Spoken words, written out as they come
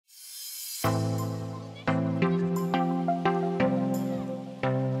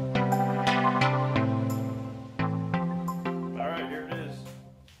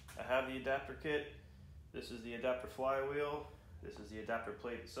kit. This is the adapter flywheel. This is the adapter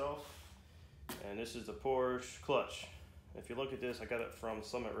plate itself. And this is the Porsche clutch. If you look at this, I got it from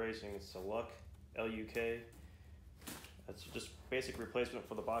Summit Racing. It's a LUK, L-U-K. That's just basic replacement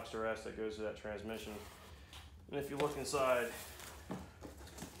for the boxer S that goes to that transmission. And if you look inside,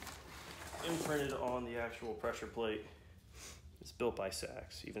 imprinted on the actual pressure plate, it's built by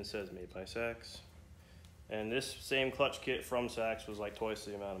Sachs. Even says made by Sachs. And this same clutch kit from Sachs was like twice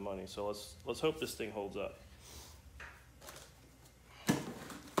the amount of money. So let's hope this thing holds up.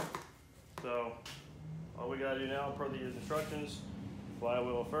 So all we gotta do now, per the instructions,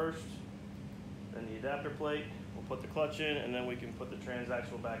 flywheel first, then the adapter plate. We'll put the clutch in, and then we can put the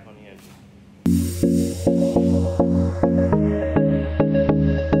transaxle back on the engine.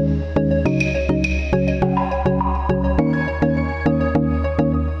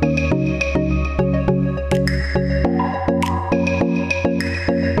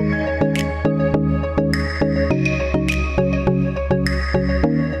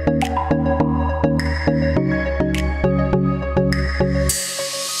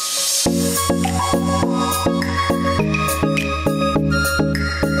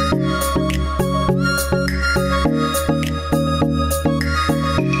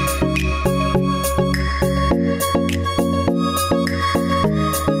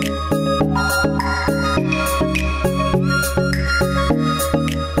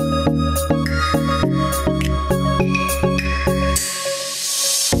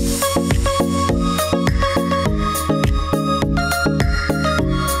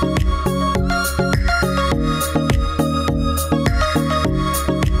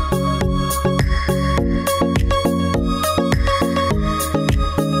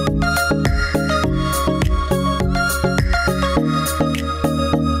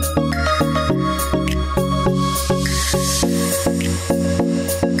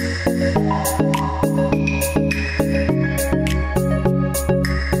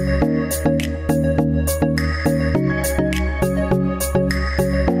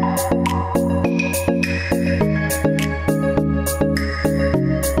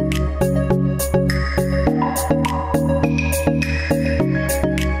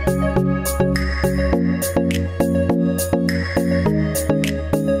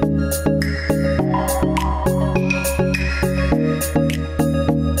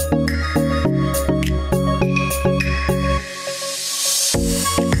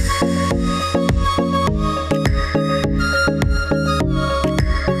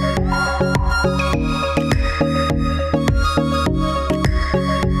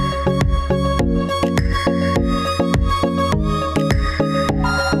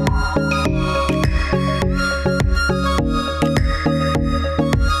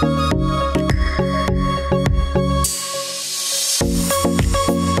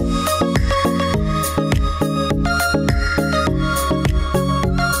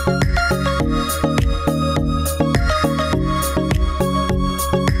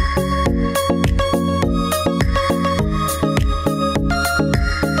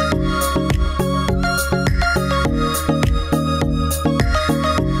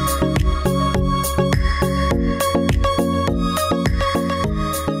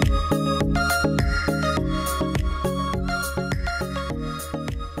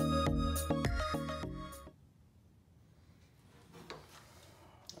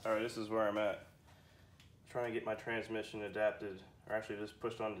 Alright, this is where I'm at. I'm trying to get my transmission adapted, or actually just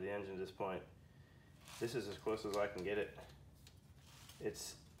pushed onto the engine at this point. This is as close as I can get it.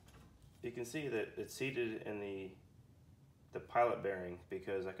 You can see that it's seated in the pilot bearing,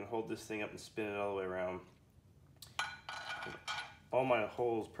 because I can hold this thing up and spin it all the way around. All my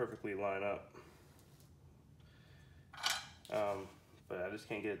holes perfectly line up. But I just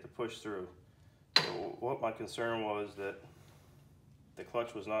can't get it to push through. So what my concern was that the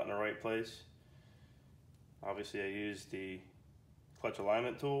clutch was not in the right place. Obviously I used the clutch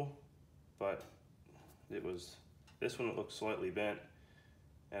alignment tool, but this one looks slightly bent,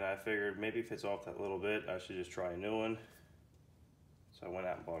 and I figured maybe if it's off that little bit, I should just try a new one. So I went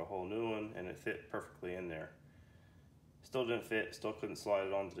out and bought a whole new one, and it fit perfectly in there. Still didn't fit, still couldn't slide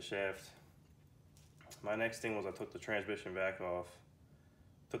it onto the shaft. My next thing was I took the transmission back off,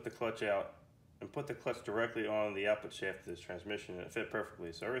 took the clutch out, and put the clutch directly on the output shaft of this transmission, and it fit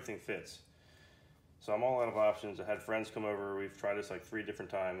perfectly, so everything fits. So I'm all out of options. I had friends come over, we've tried this like 3 different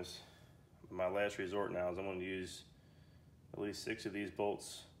times. My last resort now is I'm going to use at least 6 of these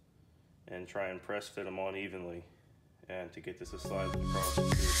bolts and try and press fit them on evenly, and to get this to slide across to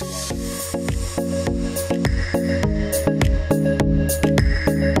the slide.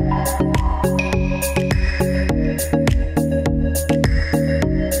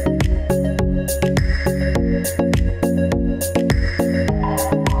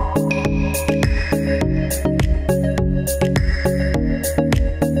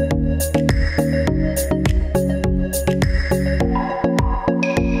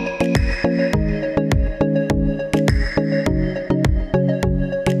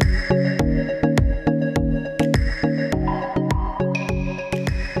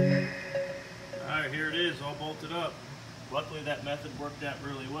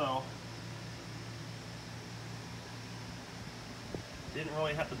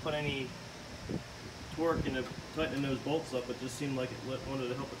 have to put any torque into tightening those bolts up. It just seemed like it wanted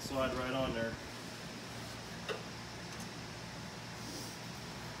to help it slide right on there.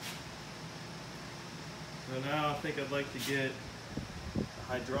 So now I think I'd like to get a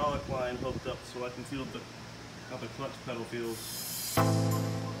hydraulic line hooked up so I can feel how the clutch pedal feels.